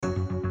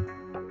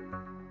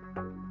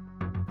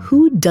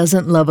Who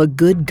doesn't love a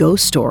good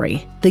ghost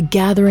story? The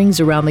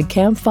gatherings around the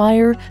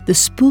campfire, the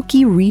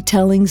spooky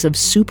retellings of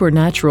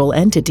supernatural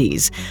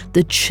entities,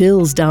 the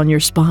chills down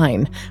your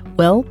spine.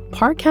 Well,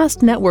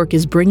 Parcast Network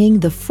is bringing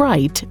the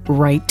fright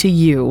right to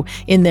you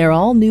in their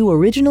all-new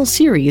original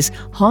series,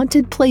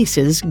 Haunted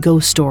Places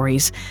Ghost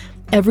Stories.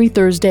 Every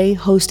Thursday,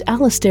 host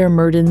Alastair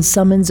Murden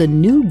summons a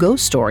new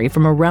ghost story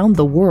from around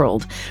the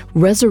world,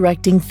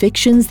 resurrecting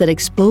fictions that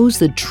expose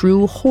the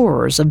true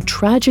horrors of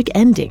tragic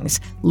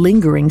endings,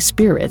 lingering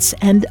spirits,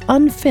 and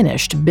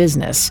unfinished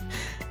business.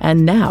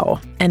 And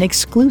now, an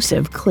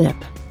exclusive clip.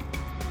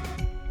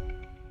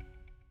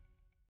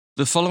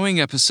 The following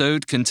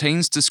episode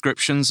contains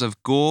descriptions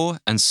of gore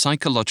and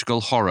psychological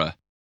horror.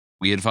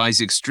 We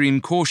advise extreme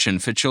caution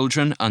for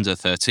children under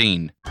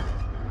 13.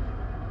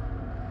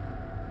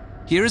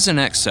 Here is an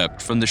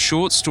excerpt from the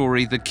short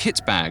story The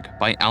Kit Bag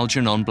by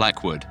Algernon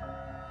Blackwood.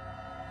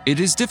 It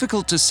is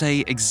difficult to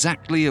say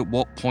exactly at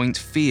what point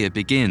fear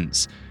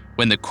begins,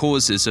 when the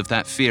causes of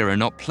that fear are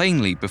not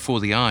plainly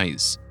before the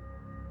eyes.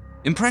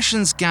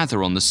 Impressions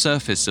gather on the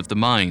surface of the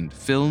mind,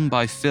 film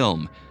by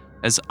film,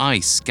 as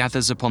ice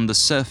gathers upon the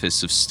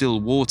surface of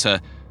still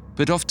water,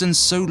 but often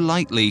so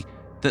lightly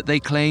that they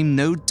claim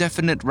no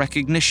definite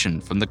recognition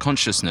from the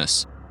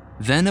consciousness.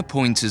 Then a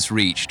point is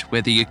reached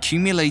where the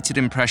accumulated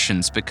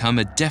impressions become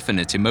a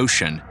definite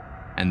emotion,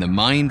 and the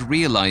mind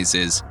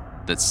realizes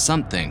that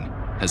something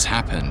has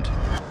happened.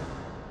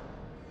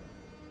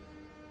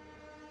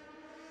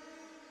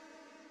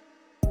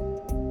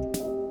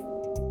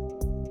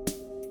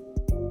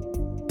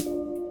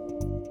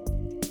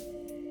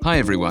 Hi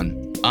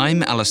everyone,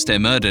 I'm Alastair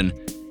Murden,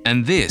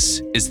 and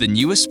this is the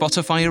newest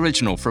Spotify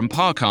original from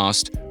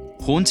Parcast,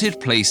 Haunted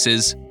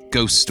Places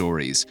Ghost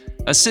Stories,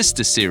 a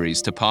sister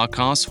series to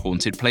Parcast's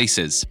Haunted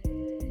Places.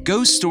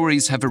 Ghost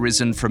stories have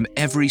arisen from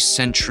every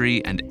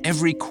century and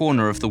every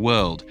corner of the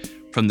world,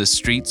 from the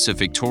streets of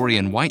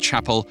Victorian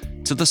Whitechapel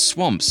to the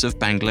swamps of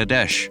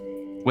Bangladesh.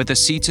 Whether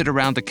seated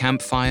around the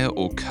campfire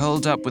or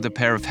curled up with a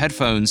pair of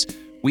headphones,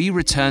 we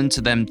return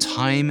to them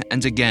time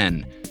and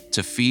again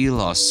to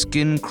feel our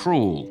skin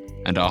crawl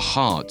and our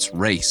hearts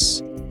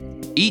race.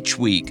 Each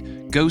week,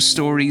 Ghost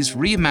Stories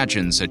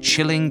reimagines a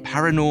chilling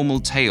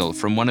paranormal tale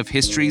from one of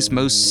history's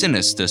most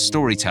sinister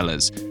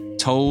storytellers,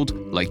 told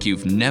like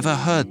you've never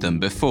heard them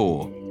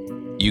before.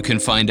 You can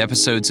find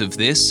episodes of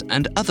this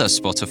and other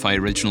Spotify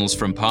originals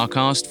from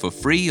Parcast for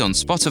free on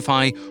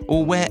Spotify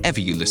or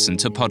wherever you listen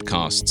to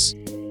podcasts.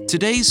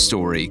 Today's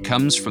story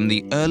comes from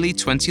the early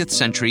 20th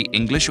century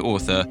English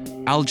author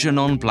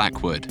Algernon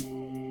Blackwood.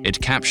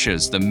 It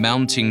captures the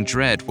mounting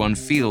dread one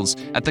feels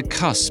at the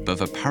cusp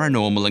of a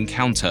paranormal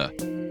encounter.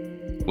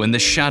 When the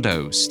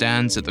shadow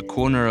stands at the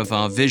corner of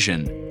our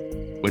vision,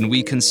 when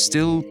we can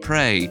still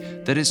pray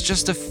that it's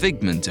just a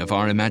figment of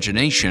our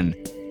imagination,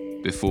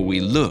 before we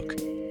look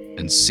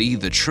and see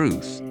the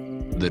truth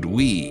that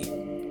we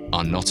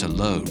are not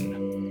alone.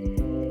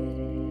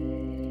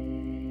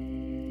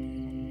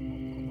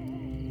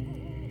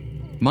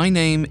 My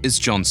name is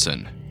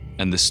Johnson,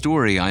 and the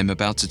story I'm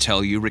about to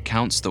tell you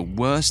recounts the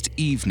worst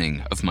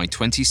evening of my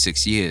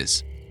 26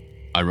 years.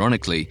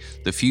 Ironically,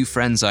 the few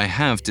friends I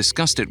have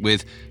discussed it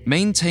with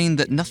maintain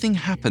that nothing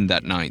happened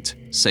that night,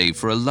 save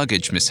for a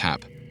luggage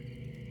mishap.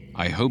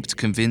 I hope to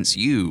convince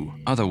you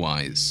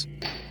otherwise.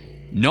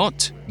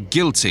 Not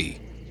guilty.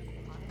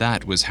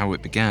 That was how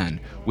it began,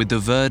 with the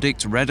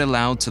verdict read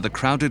aloud to the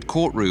crowded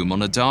courtroom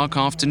on a dark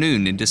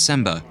afternoon in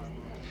December.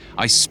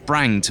 I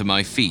sprang to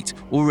my feet,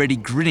 already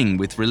grinning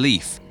with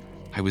relief.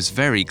 I was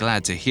very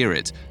glad to hear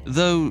it,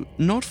 though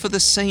not for the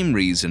same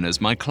reason as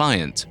my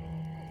client.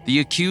 The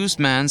accused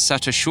man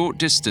sat a short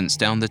distance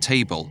down the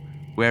table,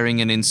 wearing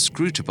an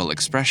inscrutable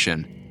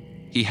expression.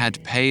 He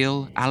had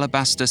pale,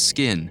 alabaster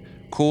skin,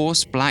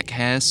 coarse black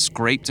hair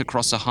scraped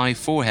across a high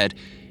forehead,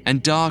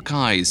 and dark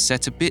eyes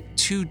set a bit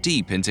too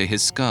deep into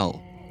his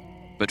skull.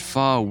 But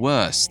far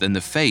worse than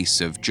the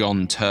face of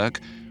John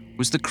Turk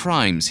was the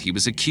crimes he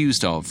was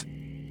accused of.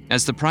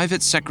 As the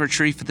private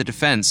secretary for the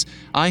defense,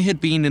 I had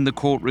been in the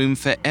courtroom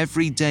for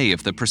every day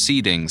of the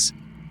proceedings.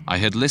 I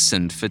had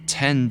listened for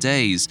 10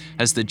 days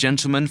as the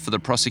gentleman for the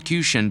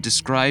prosecution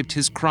described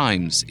his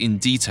crimes in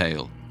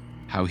detail,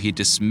 how he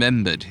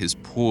dismembered his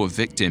poor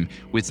victim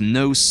with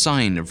no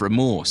sign of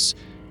remorse,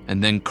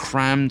 and then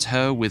crammed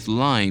her with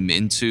lime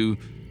into...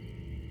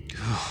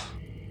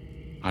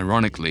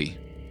 Ironically,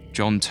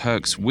 John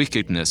Turk's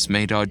wickedness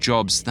made our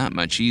jobs that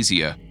much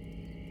easier.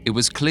 It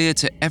was clear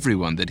to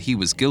everyone that he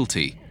was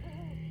guilty.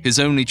 His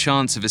only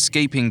chance of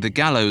escaping the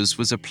gallows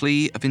was a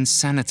plea of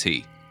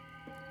insanity.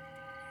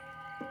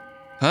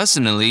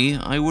 Personally,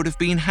 I would have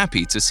been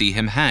happy to see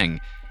him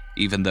hang,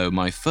 even though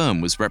my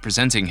firm was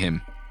representing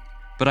him.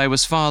 But I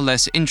was far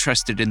less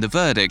interested in the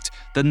verdict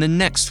than the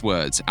next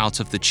words out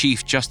of the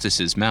Chief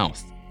Justice's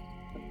mouth.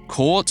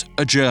 Court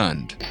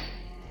adjourned.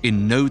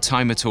 In no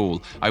time at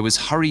all, I was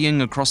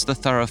hurrying across the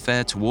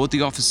thoroughfare toward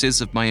the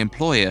offices of my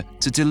employer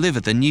to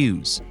deliver the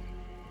news.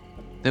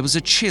 There was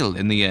a chill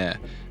in the air,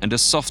 and a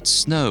soft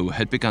snow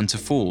had begun to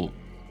fall.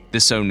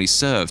 This only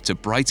served to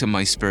brighten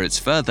my spirits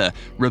further,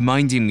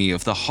 reminding me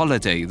of the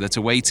holiday that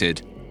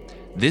awaited.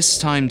 This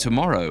time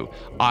tomorrow,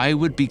 I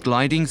would be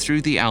gliding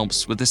through the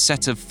Alps with a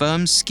set of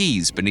firm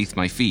skis beneath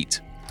my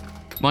feet.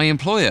 My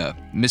employer,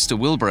 Mr.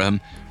 Wilbraham,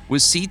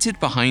 was seated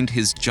behind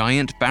his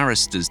giant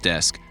barrister's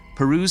desk,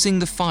 perusing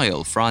the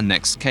file for our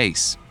next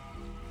case.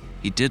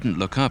 He didn't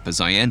look up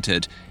as I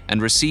entered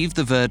and received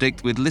the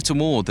verdict with little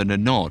more than a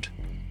nod.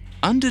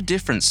 Under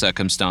different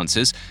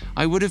circumstances,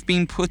 I would have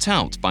been put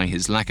out by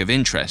his lack of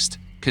interest,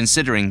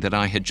 considering that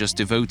I had just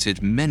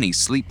devoted many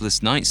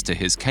sleepless nights to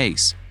his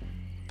case.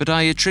 But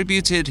I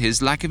attributed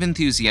his lack of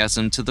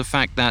enthusiasm to the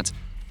fact that,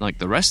 like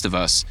the rest of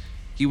us,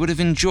 he would have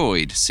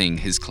enjoyed seeing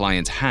his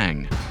client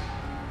hang.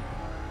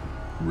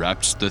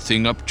 "Wrapped the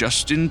thing up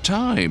just in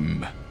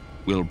time,"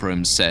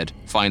 Wilbraham said,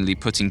 finally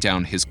putting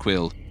down his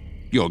quill.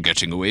 "You're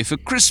getting away for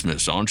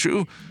Christmas, aren't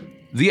you?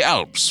 The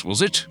Alps,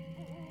 was it?"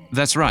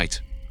 "That's right,"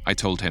 I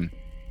told him.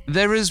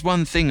 "There is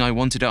one thing I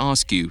wanted to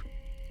ask you.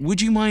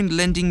 Would you mind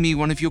lending me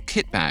one of your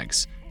kit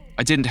bags?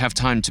 I didn't have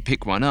time to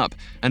pick one up,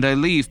 and I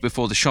leave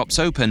before the shops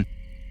open."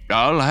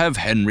 "I'll have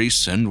Henry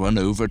send one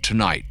over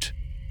tonight,"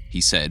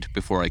 he said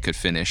before I could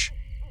finish.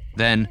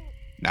 Then,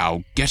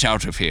 "Now get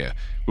out of here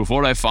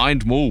before I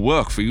find more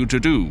work for you to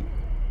do."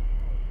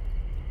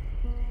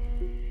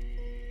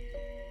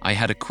 I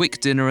had a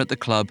quick dinner at the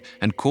club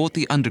and caught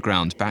the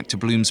underground back to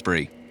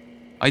Bloomsbury.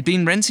 I'd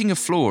been renting a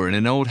floor in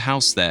an old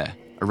house there,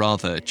 a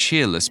rather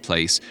cheerless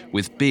place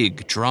with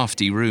big,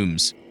 drafty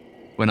rooms.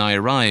 When I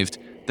arrived,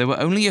 there were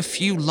only a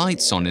few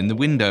lights on in the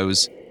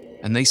windows,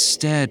 and they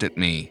stared at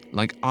me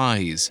like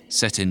eyes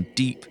set in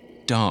deep,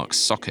 dark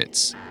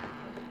sockets.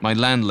 My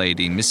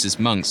landlady, Mrs.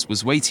 Monks,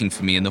 was waiting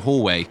for me in the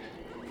hallway.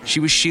 She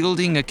was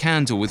shielding a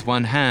candle with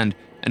one hand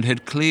and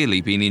had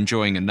clearly been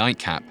enjoying a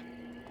nightcap.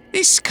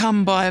 "This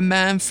come by a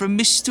man from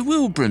Mr.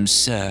 Wilbraham's,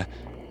 sir,"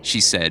 she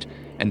said,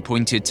 and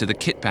pointed to the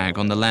kit bag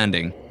on the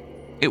landing.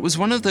 It was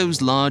one of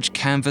those large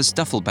canvas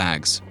duffel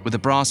bags with a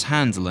brass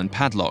handle and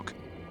padlock.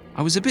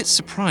 I was a bit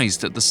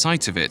surprised at the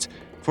sight of it,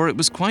 for it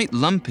was quite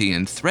lumpy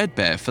and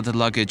threadbare for the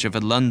luggage of a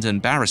London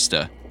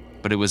barrister,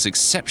 but it was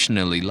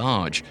exceptionally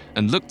large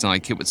and looked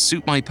like it would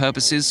suit my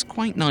purposes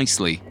quite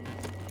nicely.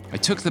 I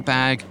took the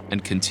bag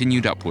and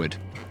continued upward.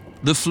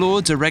 The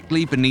floor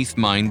directly beneath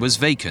mine was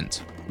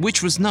vacant,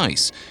 which was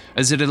nice,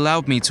 as it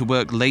allowed me to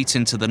work late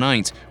into the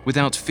night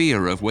without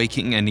fear of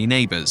waking any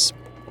neighbors.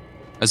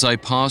 As I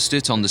passed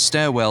it on the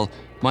stairwell,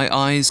 my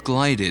eyes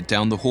glided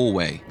down the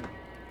hallway.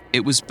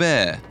 It was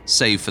bare,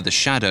 save for the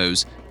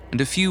shadows, and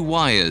a few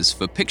wires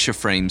for picture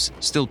frames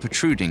still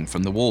protruding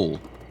from the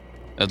wall.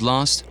 At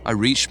last, I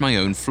reached my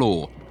own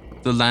floor.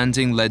 The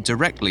landing led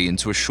directly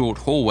into a short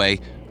hallway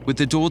with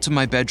the door to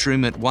my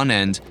bedroom at one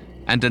end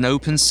and an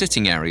open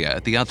sitting area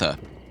at the other.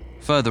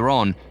 Further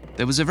on,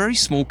 there was a very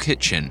small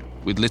kitchen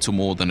with little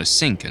more than a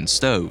sink and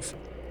stove.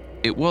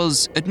 It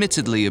was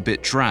admittedly a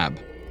bit drab.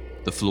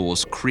 The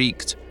floors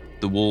creaked,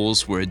 the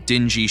walls were a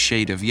dingy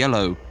shade of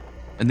yellow,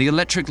 and the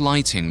electric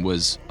lighting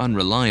was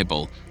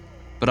unreliable,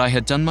 but I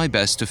had done my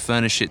best to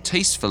furnish it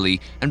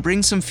tastefully and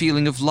bring some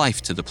feeling of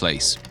life to the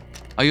place.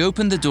 I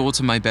opened the door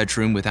to my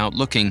bedroom without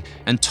looking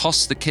and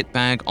tossed the kit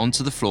bag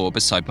onto the floor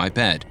beside my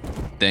bed,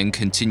 then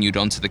continued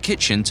onto the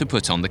kitchen to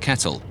put on the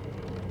kettle.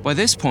 By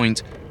this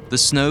point, the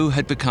snow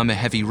had become a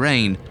heavy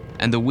rain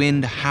and the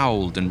wind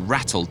howled and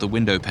rattled the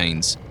window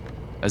panes.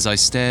 As I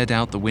stared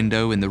out the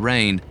window in the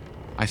rain,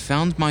 I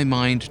found my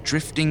mind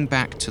drifting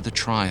back to the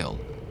trial.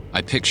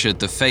 I pictured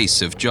the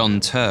face of John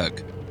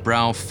Turk,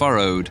 brow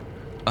furrowed,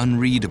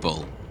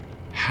 unreadable.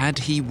 Had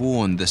he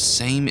worn the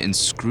same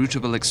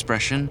inscrutable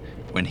expression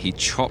when he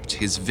chopped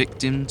his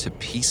victim to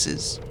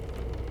pieces?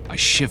 I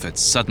shivered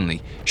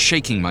suddenly,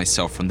 shaking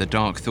myself from the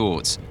dark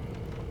thoughts.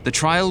 The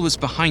trial was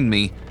behind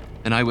me,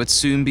 and I would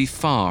soon be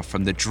far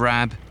from the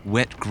drab,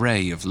 wet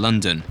grey of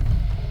London.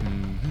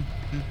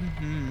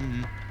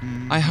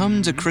 I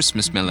hummed a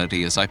Christmas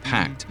melody as I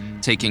packed,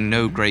 taking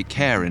no great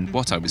care in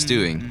what I was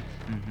doing.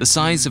 The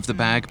size of the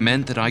bag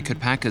meant that I could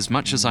pack as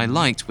much as I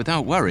liked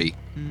without worry.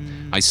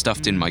 I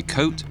stuffed in my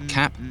coat,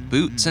 cap,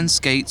 boots, and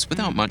skates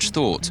without much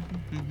thought.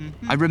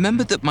 I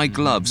remembered that my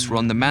gloves were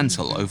on the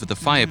mantel over the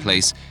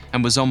fireplace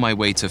and was on my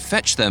way to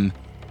fetch them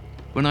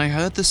when I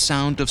heard the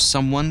sound of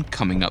someone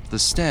coming up the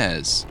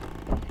stairs.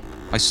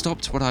 I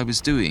stopped what I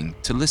was doing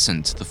to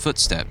listen to the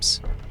footsteps.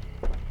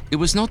 It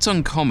was not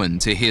uncommon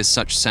to hear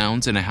such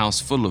sounds in a house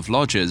full of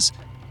lodgers,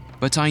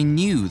 but I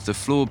knew the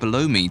floor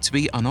below me to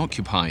be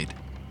unoccupied.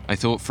 I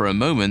thought for a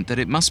moment that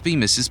it must be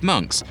Mrs.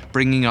 Monks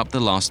bringing up the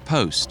last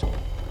post,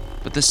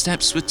 but the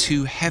steps were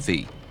too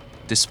heavy,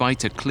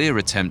 despite a clear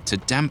attempt to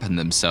dampen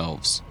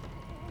themselves.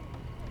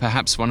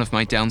 Perhaps one of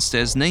my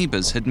downstairs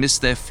neighbors had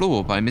missed their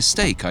floor by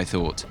mistake, I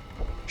thought.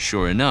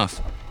 Sure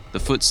enough, the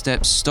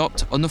footsteps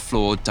stopped on the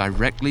floor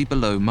directly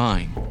below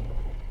mine.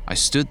 I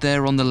stood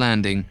there on the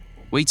landing,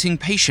 waiting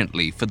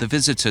patiently for the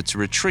visitor to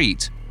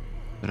retreat,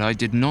 but I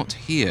did not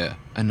hear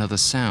another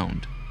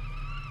sound.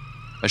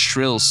 A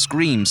shrill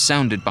scream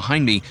sounded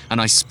behind me,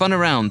 and I spun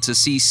around to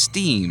see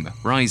steam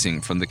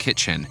rising from the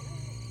kitchen.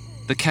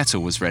 The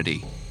kettle was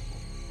ready.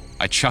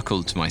 I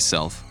chuckled to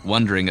myself,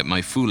 wondering at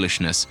my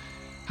foolishness,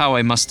 how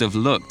I must have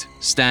looked,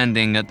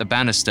 standing at the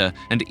banister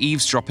and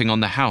eavesdropping on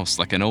the house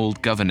like an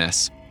old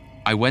governess.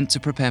 I went to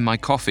prepare my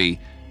coffee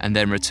and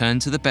then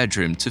returned to the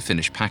bedroom to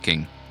finish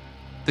packing.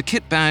 The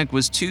kit bag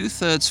was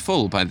 2/3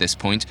 full by this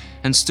point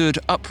and stood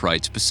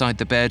upright beside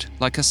the bed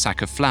like a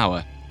sack of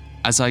flour.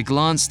 As I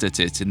glanced at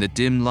it in the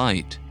dim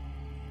light,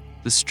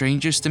 the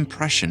strangest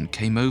impression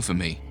came over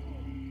me.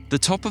 The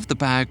top of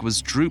the bag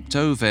was drooped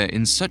over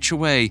in such a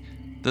way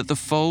that the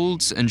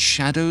folds and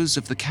shadows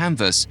of the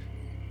canvas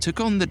took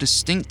on the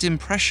distinct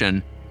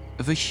impression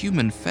of a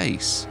human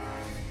face.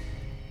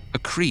 A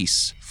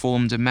crease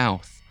formed a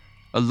mouth,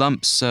 a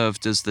lump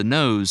served as the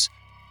nose,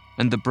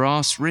 and the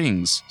brass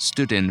rings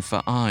stood in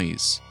for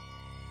eyes.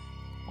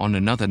 On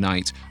another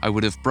night, I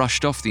would have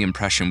brushed off the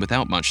impression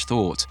without much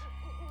thought.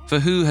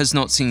 For who has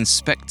not seen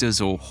spectres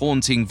or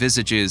haunting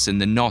visages in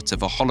the knot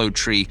of a hollow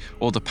tree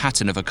or the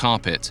pattern of a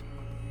carpet?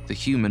 The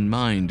human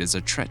mind is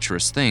a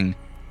treacherous thing,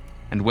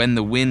 and when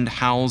the wind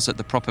howls at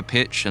the proper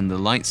pitch and the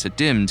lights are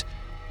dimmed,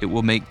 it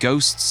will make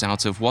ghosts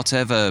out of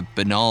whatever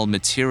banal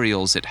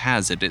materials it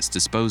has at its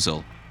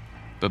disposal.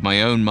 But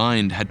my own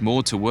mind had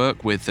more to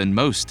work with than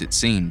most, it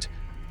seemed.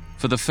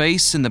 For the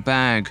face in the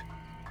bag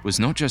was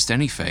not just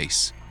any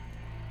face,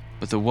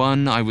 but the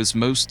one I was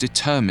most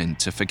determined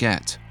to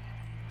forget.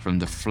 From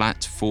the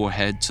flat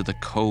forehead to the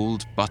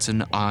cold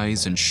button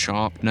eyes and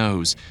sharp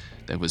nose,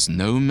 there was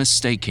no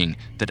mistaking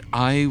that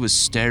I was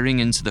staring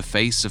into the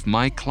face of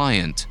my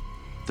client,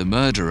 the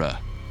murderer,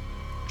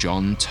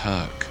 John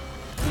Turk.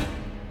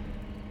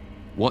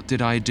 What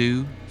did I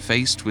do,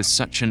 faced with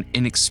such an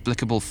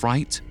inexplicable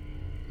fright?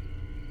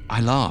 I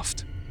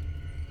laughed.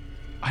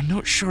 I'm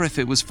not sure if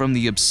it was from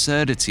the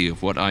absurdity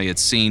of what I had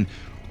seen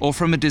or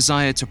from a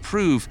desire to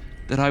prove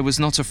that I was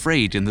not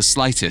afraid in the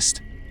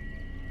slightest.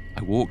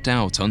 I walked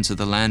out onto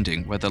the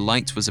landing where the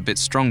light was a bit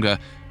stronger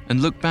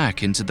and looked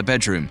back into the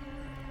bedroom.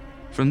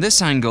 From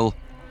this angle,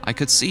 I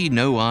could see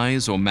no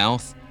eyes or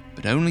mouth,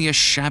 but only a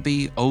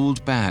shabby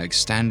old bag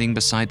standing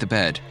beside the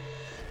bed.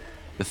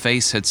 The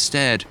face had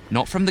stared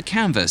not from the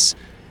canvas,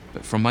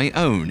 but from my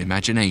own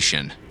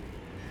imagination.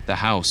 The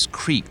house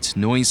creaked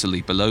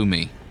noisily below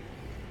me.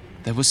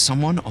 There was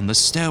someone on the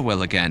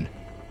stairwell again.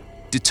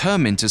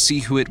 Determined to see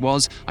who it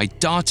was, I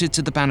darted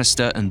to the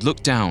banister and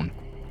looked down.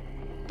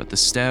 But the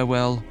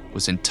stairwell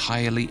was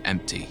entirely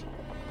empty.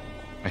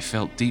 I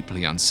felt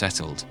deeply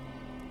unsettled.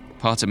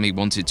 Part of me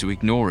wanted to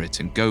ignore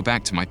it and go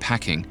back to my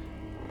packing,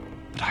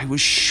 but I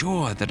was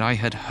sure that I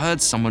had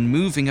heard someone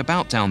moving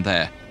about down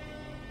there.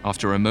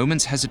 After a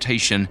moment's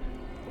hesitation,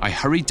 I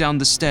hurried down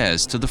the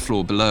stairs to the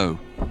floor below.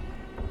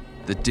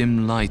 The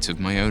dim light of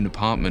my own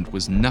apartment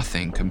was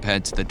nothing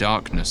compared to the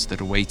darkness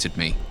that awaited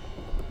me.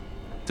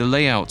 The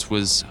layout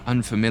was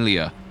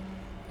unfamiliar,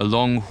 a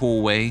long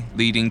hallway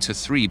leading to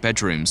 3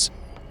 bedrooms.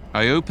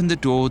 I opened the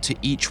door to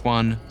each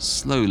one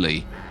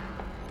slowly,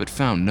 but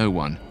found no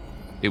one.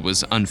 It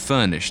was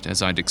unfurnished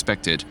as I'd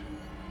expected.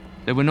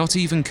 There were not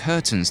even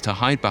curtains to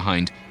hide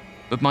behind,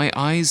 but my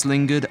eyes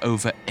lingered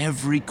over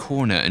every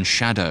corner and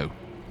shadow.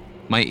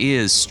 My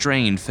ears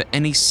strained for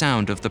any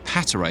sound of the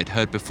patter I'd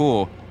heard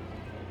before,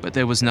 but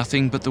there was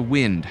nothing but the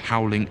wind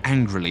howling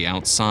angrily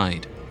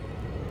outside.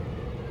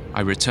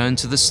 I returned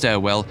to the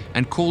stairwell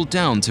and called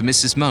down to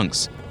Mrs.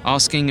 Monks,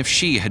 asking if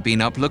she had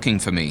been up looking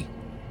for me.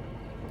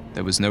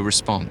 There was no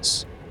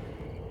response.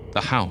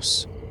 The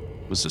house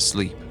was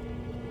asleep.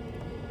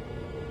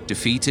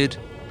 Defeated,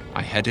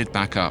 I headed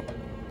back up.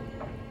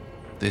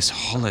 This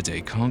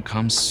holiday can't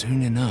come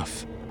soon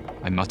enough,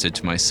 I muttered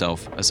to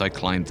myself as I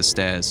climbed the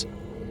stairs.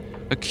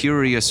 A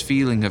curious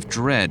feeling of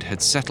dread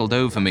had settled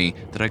over me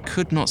that I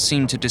could not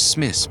seem to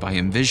dismiss by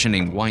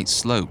envisioning white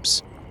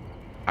slopes.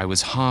 I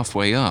was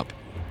halfway up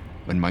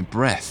when my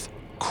breath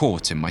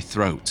caught in my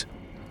throat.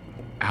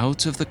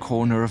 Out of the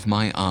corner of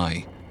my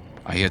eye,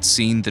 I had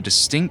seen the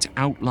distinct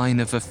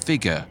outline of a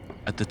figure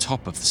at the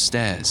top of the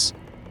stairs.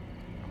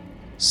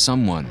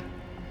 Someone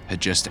had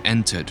just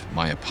entered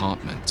my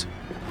apartment.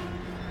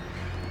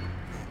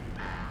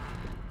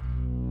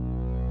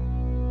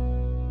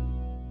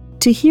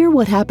 To hear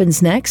what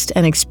happens next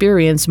and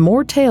experience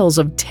more tales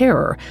of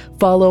terror,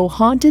 follow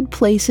Haunted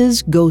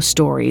Places Ghost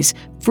Stories,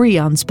 free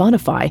on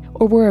Spotify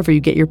or wherever you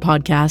get your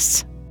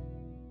podcasts.